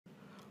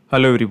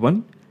Hello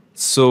everyone.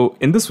 So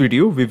in this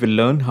video, we will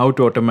learn how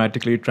to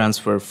automatically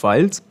transfer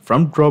files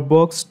from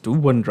Dropbox to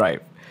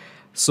OneDrive.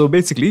 So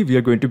basically, we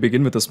are going to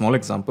begin with a small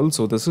example.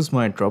 So this is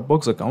my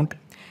Dropbox account,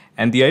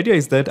 and the idea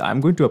is that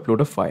I'm going to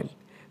upload a file.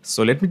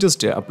 So let me just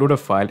upload a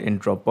file in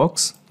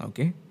Dropbox.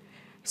 Okay.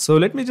 So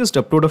let me just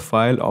upload a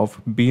file of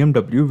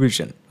BMW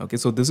Vision. Okay.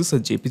 So this is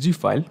a JPG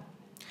file.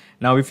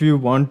 Now, if you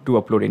want to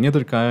upload any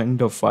other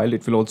kind of file,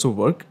 it will also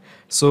work.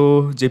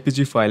 So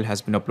JPG file has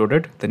been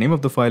uploaded. The name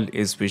of the file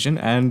is Vision,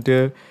 and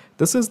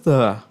this is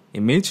the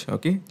image,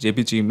 okay,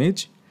 JPG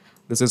image.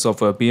 This is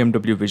of a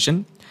BMW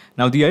Vision.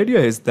 Now, the idea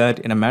is that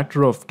in a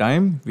matter of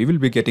time, we will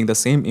be getting the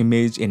same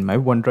image in my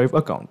OneDrive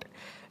account.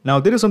 Now,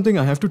 there is something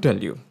I have to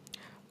tell you.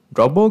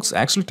 Dropbox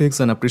actually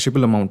takes an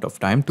appreciable amount of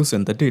time to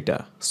send the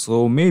data.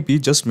 So maybe,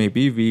 just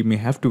maybe, we may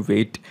have to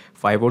wait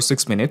 5 or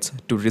 6 minutes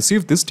to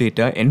receive this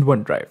data in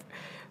OneDrive.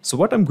 So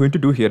what I'm going to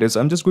do here is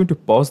I'm just going to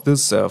pause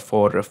this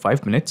for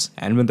 5 minutes,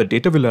 and when the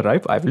data will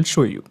arrive, I will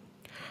show you.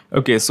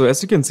 Okay, so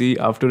as you can see,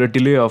 after a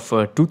delay of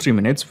 2-3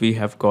 minutes, we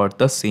have got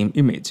the same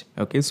image.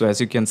 Okay, so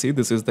as you can see,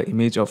 this is the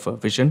image of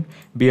Vision,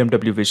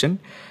 BMW Vision.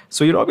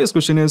 So your obvious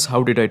question is,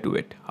 how did I do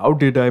it? How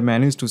did I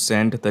manage to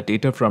send the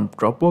data from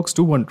Dropbox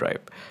to OneDrive?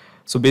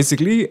 So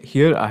basically,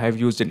 here I have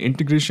used an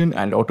integration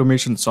and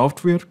automation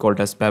software called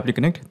as Pabbly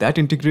Connect that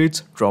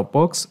integrates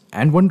Dropbox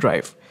and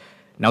OneDrive.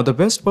 Now, the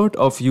best part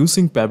of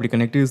using Pabbly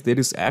Connect is there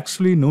is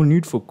actually no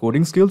need for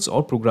coding skills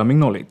or programming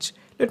knowledge.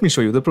 Let me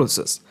show you the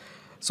process.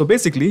 So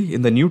basically,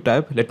 in the new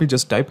tab, let me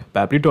just type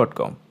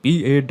pabbly.com,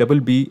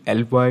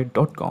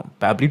 Pabbly.com,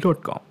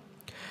 pabbly.com.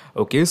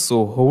 Okay,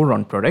 so hover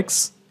on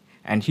products,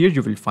 and here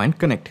you will find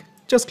Connect.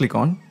 Just click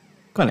on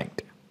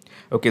Connect.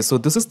 Okay, so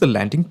this is the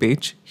landing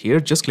page. Here,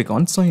 just click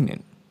on Sign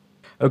In.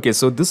 Okay,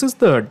 so this is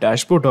the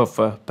dashboard of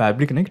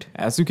Pabbly Connect.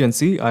 As you can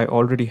see, I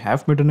already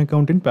have made an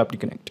account in Pabbly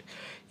Connect.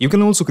 You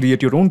can also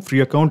create your own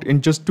free account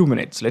in just 2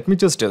 minutes. Let me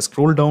just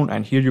scroll down,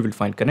 and here you will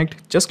find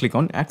Connect. Just click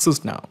on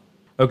Access Now.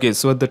 Okay,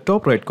 so at the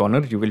top right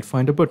corner, you will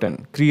find a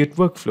button, Create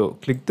Workflow.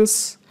 Click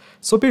this.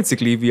 So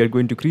basically, we are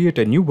going to create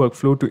a new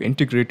workflow to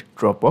integrate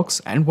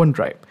Dropbox and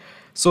OneDrive.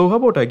 So how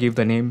about I give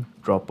the name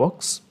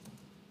Dropbox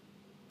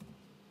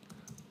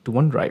to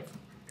OneDrive.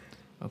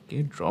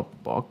 Okay,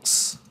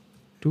 Dropbox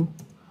to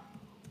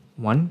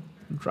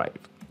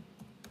OneDrive.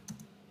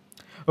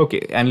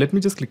 Okay, and let me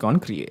just click on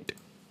Create.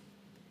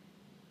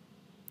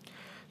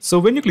 So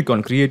when you click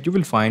on Create, you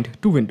will find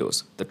two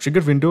windows, the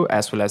trigger window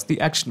as well as the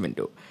action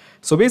window.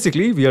 So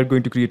basically, we are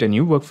going to create a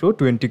new workflow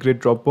to integrate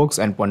Dropbox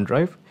and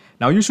OneDrive.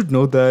 Now you should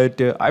know that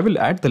I will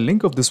add the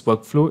link of this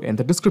workflow in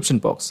the description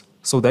box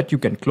so that you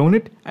can clone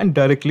it and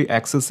directly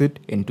access it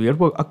into your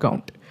work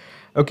account.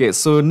 Okay,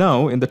 so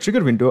now in the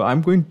trigger window,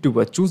 I'm going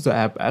to choose the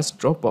app as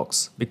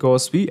Dropbox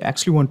because we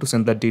actually want to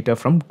send that data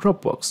from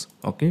Dropbox.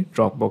 Okay,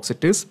 Dropbox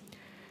it is.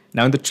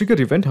 Now in the trigger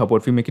event, how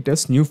about we make it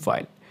as new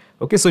file?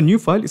 Okay, so new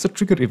file is a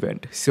trigger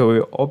event. So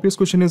your obvious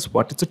question is,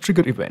 what is a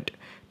trigger event?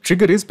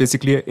 Trigger is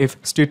basically a if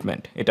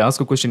statement. It asks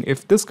a question,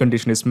 if this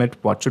condition is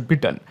met, what should be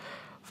done?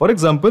 For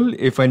example,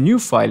 if a new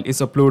file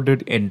is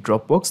uploaded in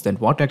Dropbox, then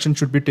what action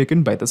should be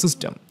taken by the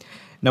system?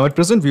 Now at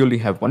present, we only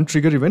have one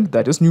trigger event,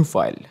 that is new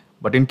file.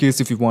 But in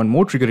case if you want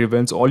more trigger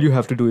events, all you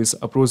have to do is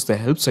approach the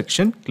help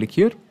section, click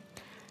here.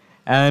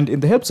 And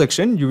in the help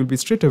section, you will be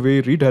straight away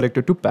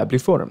redirected to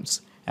Pabbly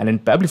forums. And in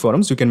Pabbly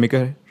forums, you can make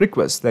a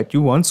request that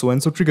you want so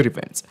and so trigger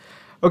events.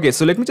 Okay,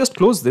 so let me just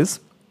close this.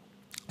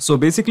 So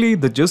basically,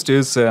 the gist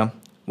is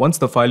once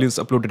the file is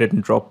uploaded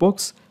in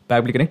Dropbox,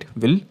 Pabbly Connect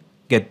will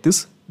get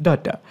this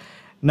data.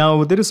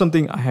 Now, there is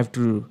something I have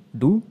to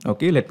do.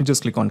 Okay, let me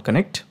just click on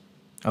Connect.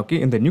 Okay,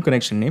 in the new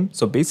connection name.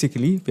 So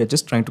basically, we are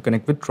just trying to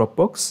connect with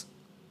Dropbox.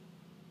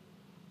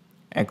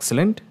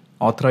 Excellent.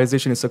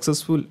 Authorization is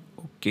successful.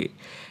 Okay.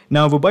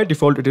 Now, by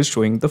default, it is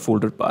showing the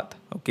folder path.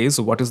 Okay,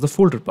 so what is the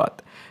folder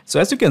path? So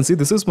as you can see,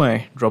 this is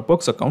my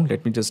Dropbox account.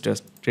 Let me just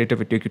straight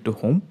away take you to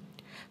home.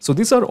 So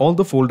these are all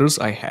the folders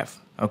I have.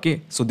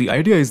 Okay, so the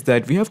idea is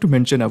that we have to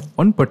mention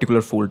one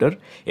particular folder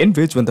in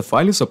which when the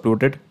file is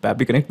uploaded,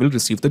 Pabbly Connect will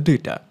receive the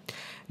data.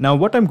 Now,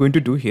 what I'm going to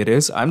do here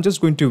is I'm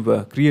just going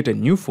to create a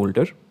new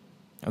folder.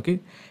 Okay,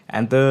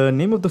 and the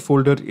name of the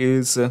folder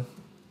is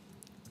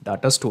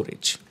data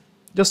storage,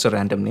 just a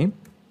random name.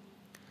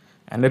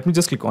 And let me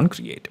just click on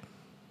Create.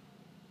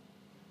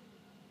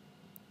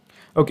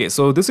 Okay,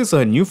 so this is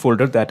a new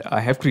folder that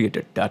I have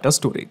created, data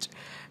storage.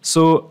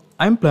 So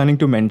I'm planning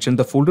to mention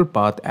the folder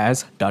path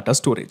as data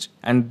storage.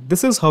 And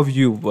this is how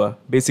you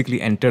basically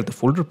enter the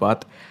folder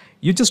path.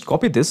 You just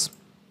copy this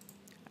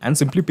and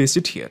simply paste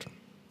it here.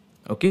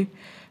 Okay,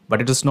 but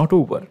it is not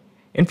over.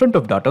 In front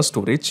of data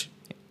storage,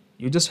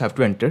 you just have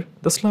to enter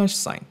the slash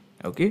sign.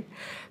 Okay,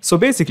 so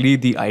basically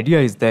the idea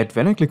is that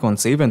when I click on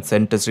save and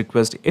send test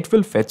request, it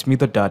will fetch me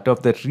the data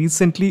of the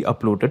recently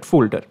uploaded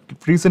folder,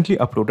 recently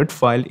uploaded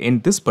file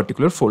in this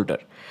particular folder.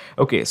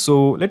 Okay,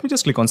 so let me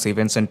just click on save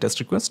and send test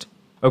request.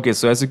 Okay,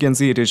 so as you can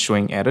see, it is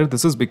showing error.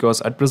 This is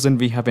because at present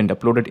we haven't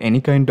uploaded any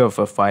kind of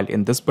a file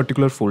in this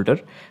particular folder.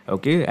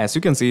 Okay, as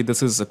you can see,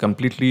 this is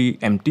completely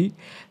empty.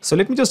 So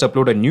let me just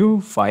upload a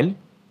new file.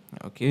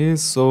 Okay,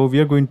 so we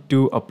are going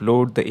to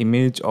upload the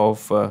image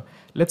of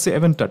let's say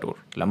𝗪𝗯𝗯𝗃,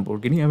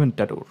 Lamborghini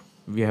𝗪𝗯𝗃.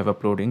 We have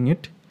uploading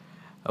it.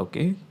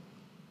 Okay.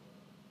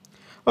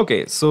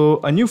 Okay, so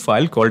a new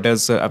file called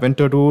as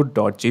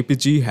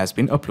𝗪𝗯𝗃.jpg has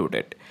been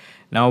uploaded.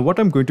 Now what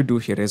I'm going to do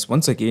here is,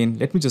 once again,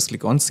 let me just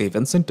click on save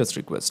and send test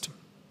request.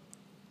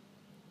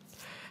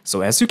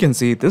 So as you can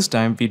see, this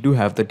time we do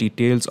have the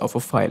details of a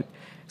file.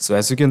 So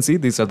as you can see,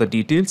 these are the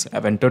details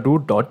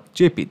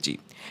𝗪𝗯𝗃.jpg.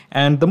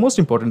 And the most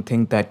important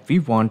thing that we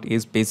want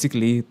is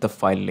basically the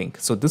file link.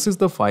 So this is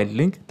the file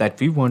link that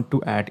we want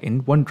to add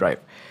in OneDrive.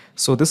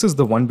 So this is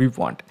the one we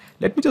want.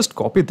 Let me just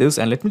copy this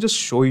and let me just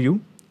show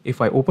you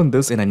if I open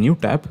this in a new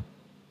tab.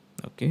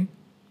 Okay.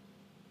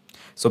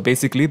 So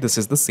basically this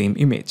is the same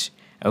image.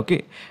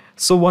 Okay.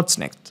 So what's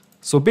next?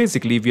 So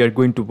basically we are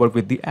going to work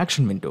with the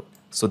action window.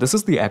 So this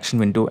is the action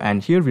window,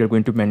 and here we are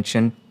going to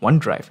mention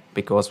OneDrive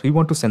because we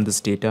want to send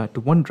this data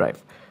to OneDrive.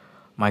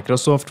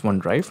 Microsoft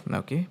OneDrive.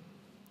 Okay.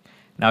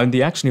 Now in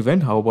the action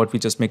event, how about we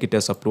just make it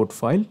as upload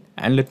file,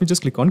 and let me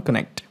just click on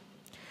connect.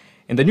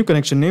 In the new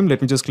connection name,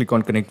 let me just click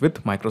on connect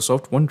with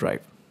Microsoft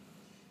OneDrive.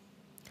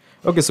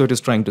 Okay, so it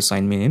is trying to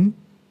sign me in.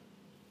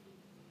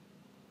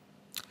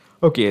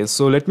 Okay,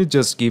 so let me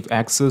just give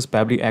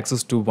Pabbly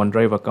access to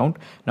OneDrive account.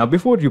 Now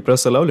before you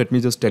press allow, let me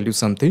just tell you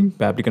something.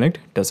 Pabbly Connect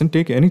doesn't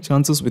take any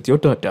chances with your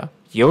data.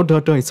 Your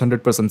data is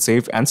 100%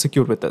 safe and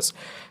secure with us.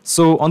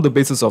 So on the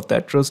basis of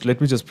that trust, let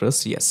me just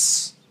press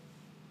yes.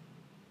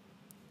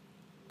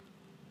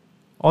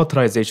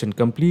 Authorization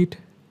complete.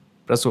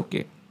 Press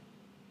OK.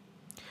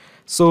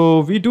 So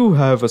we do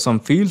have some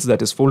fields,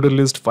 that is folder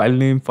list, file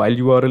name, file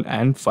URL,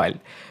 and file.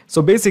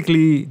 So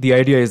basically the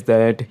idea is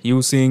that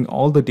using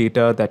all the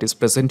data that is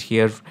present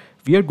here,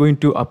 we are going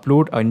to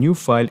upload a new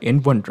file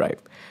in OneDrive.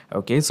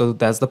 Okay, so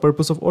that's the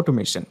purpose of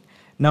automation.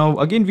 Now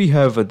again we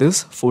have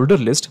this folder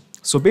list.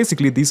 So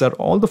basically these are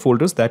all the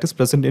folders that is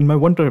present in my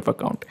OneDrive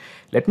account.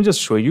 Let me just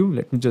show you.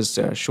 Let me just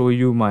show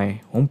you my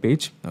home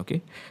page.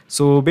 Okay,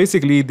 so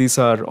basically these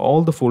are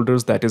all the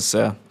folders that is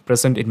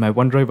present in my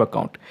OneDrive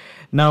account.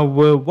 Now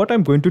what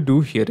I'm going to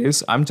do here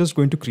is I'm just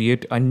going to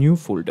create a new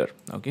folder.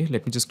 Okay,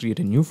 let me just create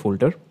a new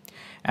folder,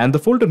 and the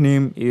folder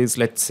name is,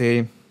 let's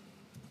say,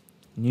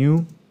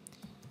 new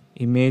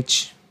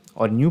image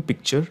or new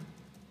picture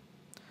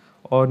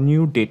or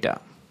new data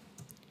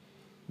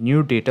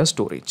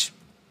storage.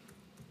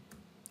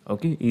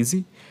 Okay,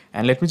 easy.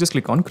 And let me just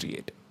click on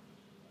create.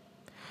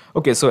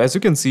 Okay, so as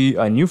you can see,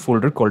 a new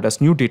folder called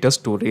as new data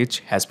storage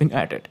has been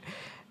added.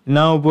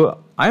 Now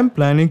I'm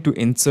planning to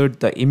insert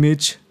the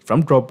image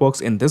from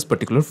Dropbox in this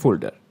particular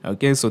folder.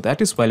 Okay, so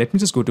that is why let me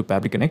just go to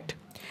Pabbly Connect,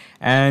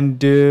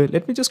 and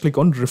let me just click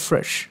on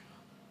refresh.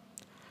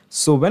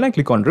 So when I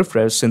click on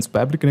refresh, since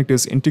Pabbly Connect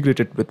is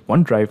integrated with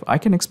OneDrive, I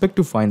can expect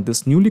to find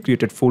this newly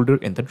created folder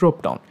in the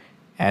dropdown.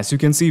 As you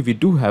can see, we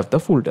do have the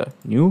folder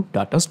new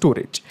data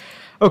storage.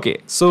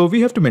 Okay, so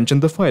we have to mention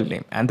the file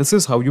name, and this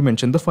is how you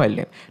mention the file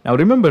name. Now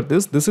remember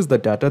this is the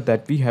data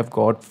that we have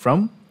got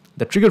from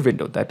the trigger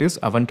window, that is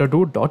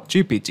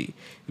𝗪𝗯𝗃.jpg.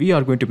 We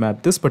are going to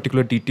map this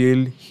particular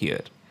detail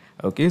here.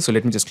 Okay, so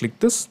let me just click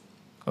this.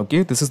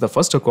 Okay, this is the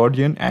first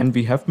accordion and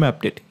we have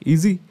mapped it.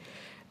 Easy.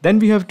 Then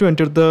we have to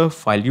enter the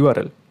file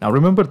URL. Now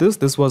remember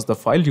this was the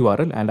file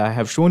URL, and I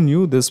have shown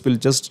you this will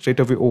just straight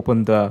away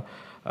open the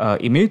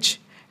image.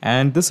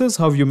 And this is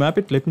how you map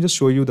it. Let me just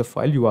show you the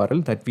file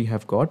URL that we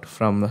have got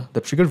from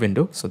the trigger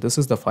window. So this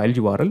is the file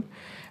URL,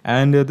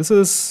 and this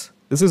is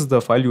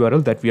the file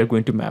URL that we are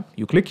going to map.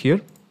 You click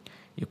here,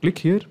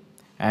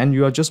 and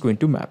you are just going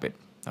to map it.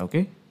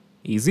 Okay,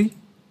 easy,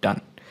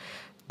 done.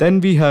 Then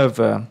we have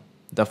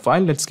the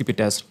file. Let's keep it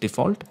as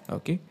default.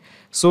 Okay,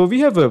 so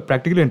we have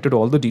practically entered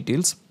all the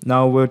details.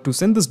 Now to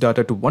send this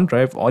data to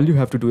OneDrive, all you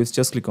have to do is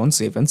just click on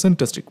save and send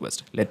test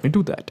request. Let me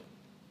do that.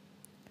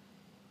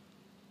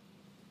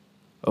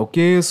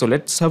 Okay, so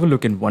let's have a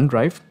look in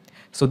OneDrive.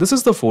 So this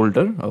is the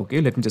folder.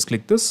 Okay, let me just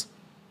click this.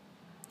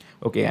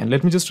 Okay, and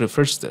let me just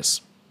refresh this.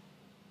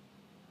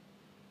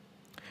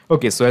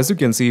 Okay, so as you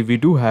can see, we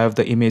do have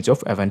the image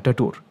of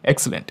𝗪𝗯𝗃.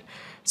 Excellent.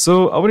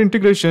 So our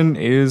integration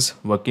is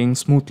working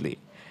smoothly.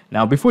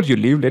 Now before you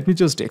leave, let me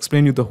just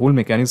explain you the whole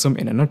mechanism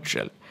in a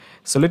nutshell.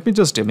 So let me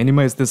just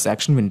minimize this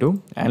action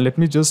window, and let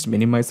me just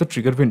minimize the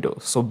trigger window.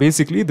 So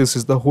basically this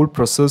is the whole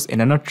process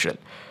in a nutshell.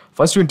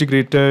 First you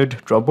integrated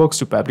Dropbox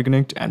to Pabbly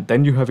Connect, and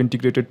then you have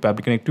integrated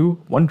Pabbly Connect to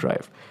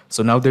OneDrive.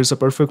 So now there's a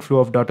perfect flow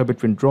of data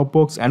between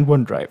Dropbox and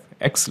OneDrive.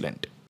 Excellent.